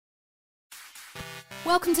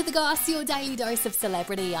Welcome to The Goss, your daily dose of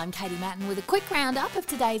celebrity. I'm Katie Matten with a quick roundup of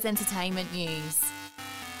today's entertainment news.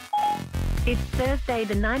 It's Thursday,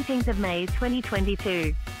 the 19th of May,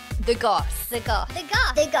 2022. The Goss. The Goss. The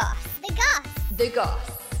Goss. The Goss. The Goss. The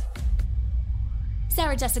Goss.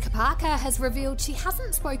 Sarah Jessica Parker has revealed she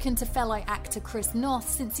hasn't spoken to fellow actor Chris Noth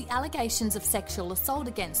since the allegations of sexual assault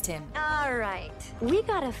against him. All right, we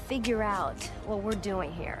gotta figure out what we're doing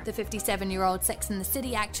here. The 57-year-old Sex and the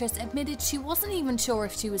City actress admitted she wasn't even sure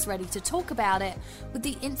if she was ready to talk about it, with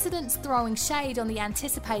the incidents throwing shade on the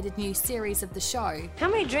anticipated new series of the show. How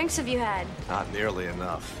many drinks have you had? Not nearly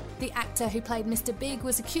enough. The actor who played Mr. Big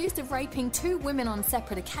was accused of raping two women on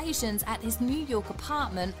separate occasions at his New York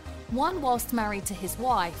apartment, one whilst married to his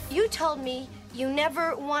wife. You told me you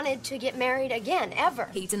never wanted to get married again, ever.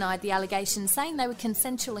 He denied the allegations, saying they were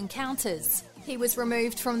consensual encounters. He was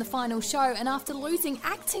removed from the final show and after losing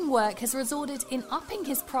acting work has resorted in upping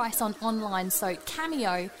his price on online soap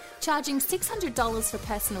Cameo, charging $600 for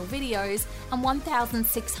personal videos and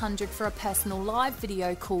 $1,600 for a personal live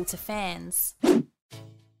video call to fans.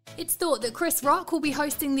 It's thought that Chris Rock will be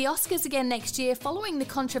hosting the Oscars again next year following the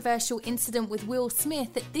controversial incident with Will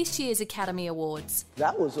Smith at this year's Academy Awards.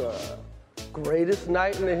 That was a greatest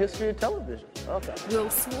night in the history of television. Okay. Will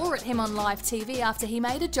swore at him on live TV after he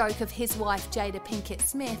made a joke of his wife Jada Pinkett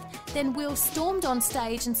Smith. Then Will stormed on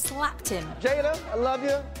stage and slapped him. Jada, I love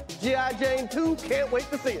you. G.I. Jane 2, can't wait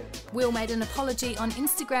to see it. Will made an apology on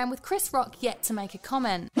Instagram, with Chris Rock yet to make a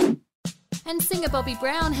comment. And singer Bobby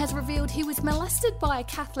Brown has revealed he was molested by a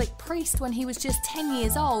Catholic priest when he was just 10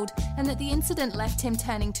 years old and that the incident left him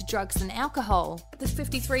turning to drugs and alcohol. The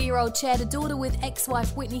 53-year-old shared a daughter with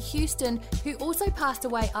ex-wife Whitney Houston, who also passed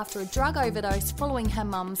away after a drug overdose following her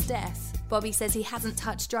mum's death. Bobby says he hasn't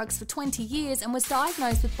touched drugs for 20 years and was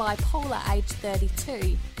diagnosed with bipolar aged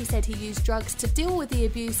 32. He said he used drugs to deal with the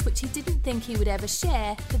abuse, which he didn't think he would ever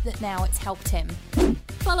share, but that now it's helped him.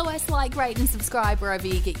 Follow us, like, rate and subscribe wherever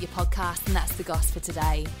you get your podcasts, and that's The Goss for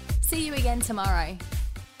today. See you again tomorrow.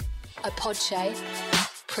 A Podshape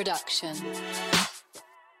production.